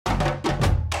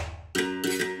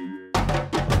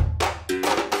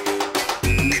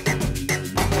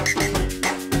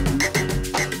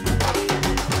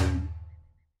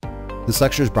This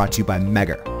lecture is brought to you by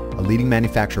Megger, a leading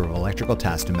manufacturer of electrical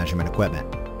test and measurement equipment.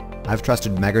 I've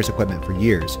trusted Megger's equipment for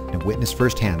years and have witnessed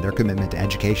firsthand their commitment to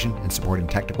education and supporting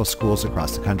technical schools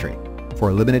across the country. For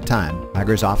a limited time,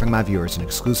 Megger is offering my viewers an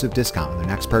exclusive discount on their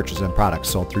next purchase on products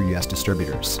sold through U.S.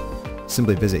 distributors.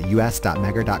 Simply visit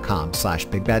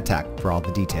us.megger.com/bigbadtech for all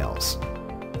the details.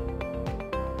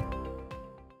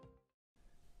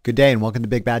 Good day and welcome to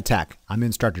Big Bad Tech. I'm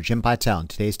instructor Jim Pytel and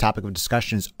today's topic of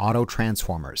discussion is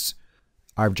autotransformers.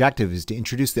 Our objective is to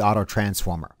introduce the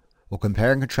autotransformer. We'll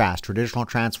compare and contrast traditional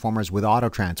transformers with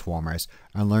autotransformers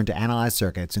and learn to analyze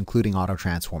circuits including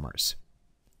autotransformers.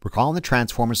 Recall in the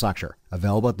Transformers lecture,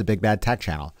 available at the Big Bad Tech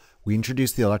channel, we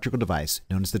introduced the electrical device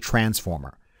known as the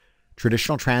transformer.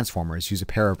 Traditional transformers use a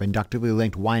pair of inductively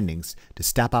linked windings to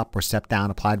step up or step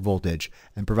down applied voltage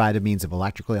and provide a means of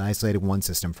electrically isolating one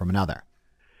system from another.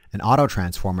 An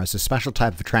autotransformer is a special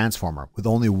type of transformer with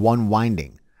only one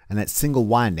winding, and that single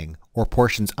winding, or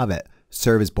portions of it,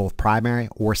 serve as both primary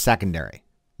or secondary.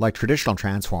 Like traditional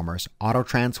transformers,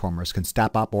 autotransformers can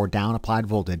step up or down applied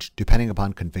voltage depending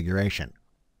upon configuration.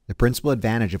 The principal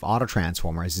advantage of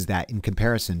autotransformers is that in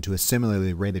comparison to a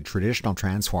similarly rated traditional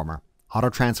transformer,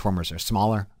 autotransformers are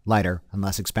smaller, lighter, and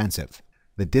less expensive.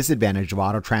 The disadvantage of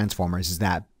autotransformers is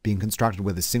that, being constructed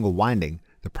with a single winding,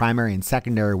 the primary and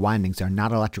secondary windings are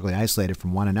not electrically isolated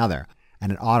from one another,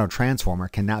 and an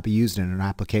autotransformer cannot be used in an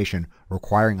application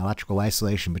requiring electrical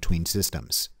isolation between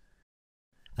systems.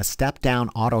 A step-down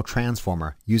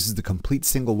autotransformer uses the complete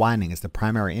single winding as the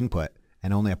primary input,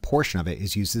 and only a portion of it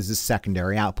is used as a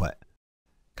secondary output.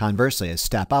 Conversely, a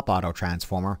step-up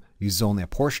autotransformer uses only a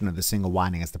portion of the single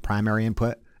winding as the primary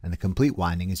input, and the complete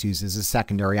winding is used as a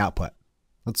secondary output.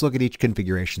 Let's look at each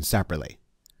configuration separately.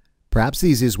 Perhaps the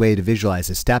easiest way to visualize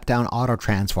a step-down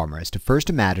autotransformer is to first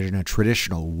imagine a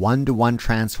traditional one-to-one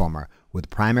transformer with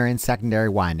primary and secondary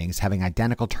windings having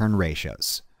identical turn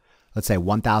ratios. Let's say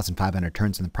 1,500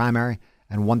 turns in the primary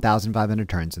and 1,500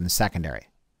 turns in the secondary.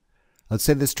 Let's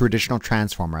say this traditional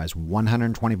transformer has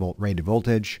 120 volt rated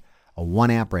voltage, a 1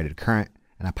 amp rated current,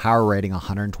 and a power rating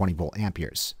 120 volt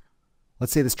amperes.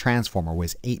 Let's say this transformer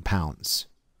weighs 8 pounds.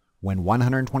 When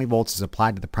 120 volts is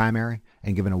applied to the primary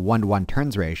and given a 1-to-1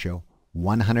 turns ratio,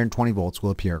 120 volts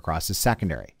will appear across the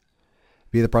secondary.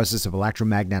 Via the process of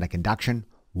electromagnetic induction,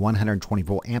 120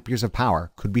 volt amperes of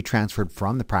power could be transferred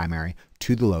from the primary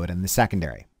to the load in the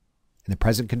secondary. In the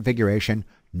present configuration,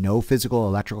 no physical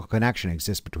electrical connection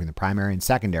exists between the primary and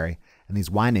secondary, and these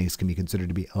windings can be considered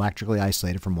to be electrically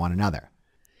isolated from one another.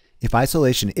 If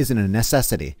isolation isn't a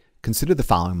necessity, consider the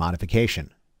following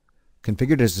modification.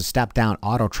 Configured as a step-down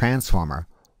autotransformer,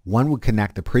 one would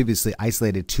connect the previously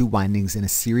isolated two windings in a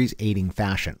series aiding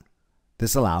fashion.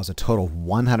 This allows a total of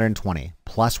 120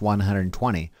 plus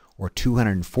 120 or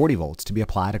 240 volts to be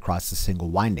applied across the single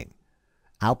winding.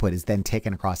 Output is then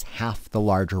taken across half the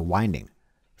larger winding.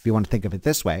 If you want to think of it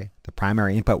this way, the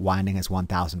primary input winding is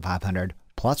 1,500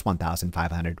 plus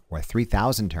 1,500 or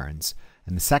 3,000 turns,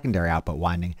 and the secondary output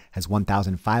winding has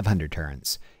 1,500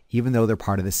 turns, even though they're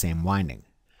part of the same winding.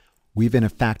 We've in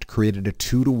effect created a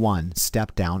 2-to-1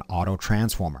 step-down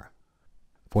autotransformer.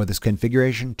 For this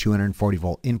configuration, 240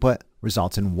 volt input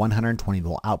results in 120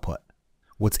 volt output.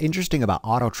 What's interesting about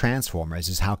autotransformers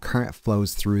is how current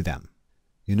flows through them.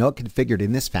 You note configured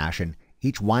in this fashion,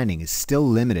 each winding is still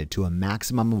limited to a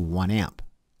maximum of 1 amp.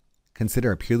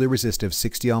 Consider a purely resistive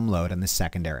 60 ohm load on the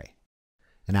secondary.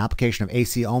 An application of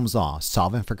AC Ohm's law,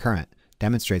 solving for current,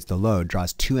 demonstrates the load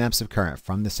draws 2 amps of current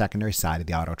from the secondary side of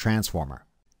the autotransformer.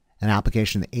 An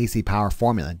application of the AC power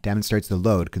formula demonstrates the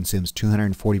load consumes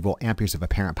 240 volt amperes of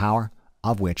apparent power,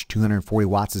 of which 240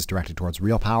 watts is directed towards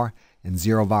real power and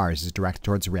 0 VARs is directed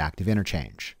towards reactive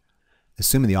interchange.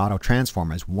 Assuming the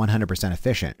autotransformer is 100%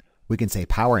 efficient, we can say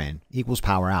power in equals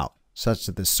power out, such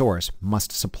that the source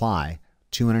must supply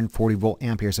 240 volt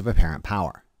amperes of apparent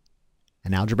power.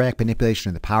 An algebraic manipulation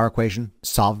of the power equation,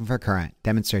 solving for current,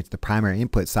 demonstrates the primary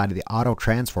input side of the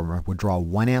autotransformer would draw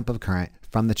 1 amp of current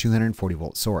from the 240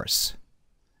 volt source.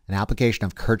 An application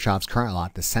of Kirchhoff's current law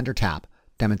at the center tap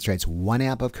demonstrates 1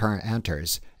 amp of current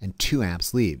enters and 2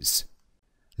 amps leaves.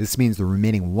 This means the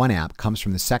remaining 1 amp comes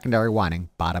from the secondary winding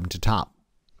bottom to top.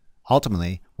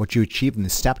 Ultimately, what you achieve in the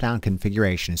step-down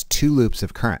configuration is 2 loops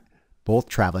of current, both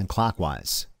traveling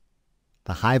clockwise.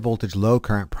 The high voltage low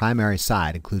current primary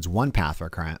side includes one path for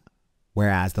current,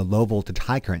 whereas the low voltage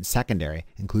high current secondary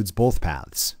includes both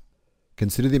paths.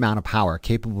 Consider the amount of power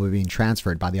capable of being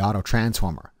transferred by the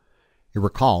autotransformer. You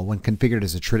recall, when configured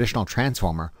as a traditional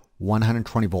transformer,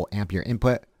 120 volt ampere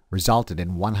input resulted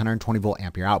in 120 volt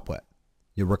ampere output.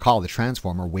 You'll recall the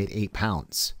transformer weighed 8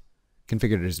 pounds.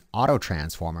 Configured as an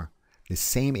autotransformer, This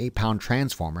same 8-pound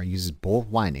transformer uses both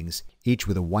windings, each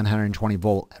with a 120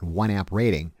 volt and 1 amp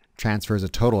rating, transfers a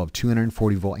total of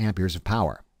 240 volt amperes of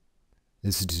power.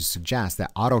 This is to suggest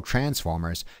that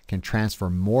autotransformers can transfer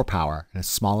more power in a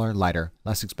smaller, lighter,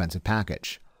 less expensive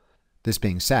package. This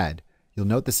being said, you'll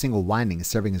note the single winding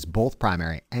serving as both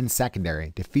primary and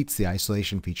secondary defeats the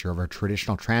isolation feature of a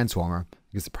traditional transformer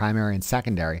because the primary and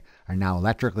secondary are now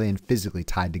electrically and physically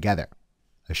tied together.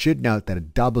 I should note that a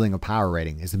doubling of power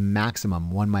rating is the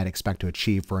maximum one might expect to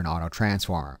achieve for an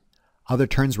autotransformer. Other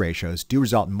turns ratios do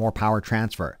result in more power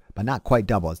transfer, but not quite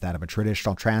double as that of a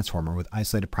traditional transformer with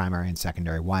isolated primary and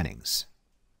secondary windings.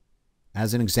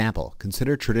 As an example,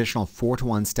 consider a traditional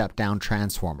 4-to-1 step-down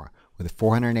transformer with a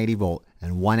 480 volt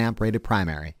and 1 amp rated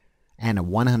primary and a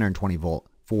 120 volt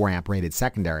 4 amp rated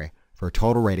secondary for a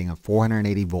total rating of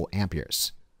 480 volt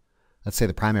amperes. Let's say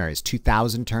the primary is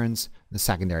 2000 turns, the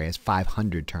secondary is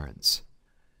 500 turns.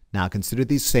 Now consider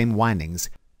these same windings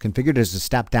configured as a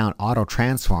step-down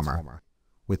autotransformer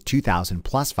with 2000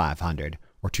 plus 500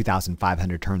 or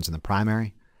 2500 turns in the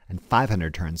primary and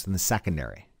 500 turns in the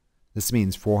secondary. This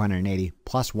means 480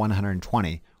 plus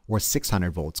 120 or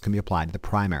 600 volts can be applied to the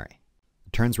primary.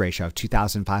 The turns ratio of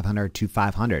 2500 to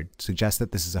 500 suggests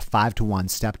that this is a 5-to-1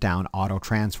 step-down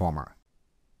autotransformer.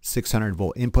 600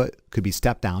 volt input could be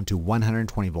stepped down to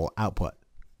 120 volt output.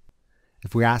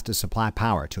 If we are asked to supply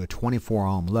power to a 24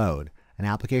 ohm load, an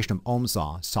application of Ohm's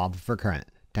law, solving for current,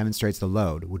 demonstrates the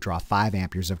load would draw 5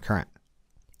 amperes of current.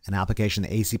 An application of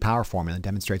the AC power formula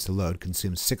demonstrates the load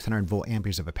consumes 600 volt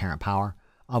amperes of apparent power,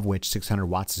 of which 600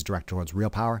 watts is directed towards real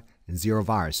power and 0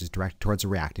 VARs is directed towards a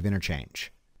reactive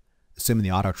interchange. Assuming the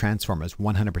autotransformer is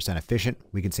 100% efficient,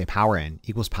 we can say power in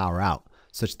equals power out,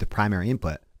 such that the primary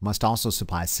input must also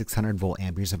supply 600 volt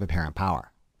amperes of apparent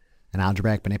power. An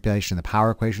algebraic manipulation of the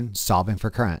power equation, solving for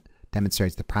current,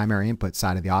 demonstrates the primary input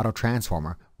side of the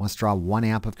autotransformer must draw 1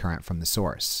 amp of current from the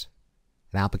source.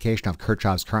 An application of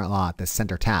Kirchhoff's current law at the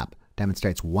center tap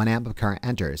demonstrates 1 amp of current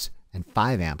enters and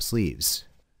 5 amps leaves.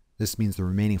 This means the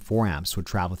remaining 4 amps would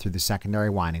travel through the secondary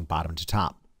winding bottom to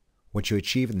top. What you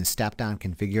achieve in the step-down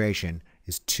configuration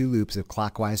is 2 loops of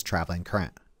clockwise traveling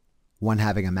current, one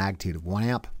having a magnitude of 1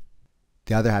 amp,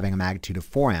 the other having a magnitude of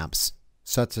 4 amps,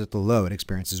 such that the load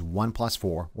experiences 1 plus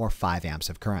 4 or 5 amps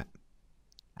of current.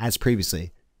 As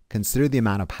previously, consider the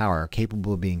amount of power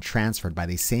capable of being transferred by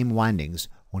these same windings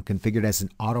when configured as an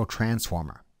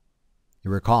autotransformer.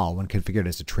 You recall, when configured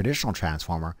as a traditional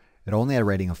transformer, it only had a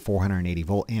rating of 480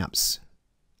 volt amps.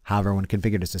 However, when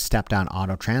configured as a step-down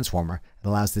autotransformer, it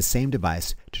allows the same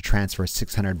device to transfer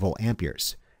 600 volt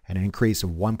amperes, at an increase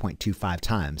of 1.25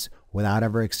 times without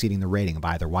ever exceeding the rating of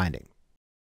either winding.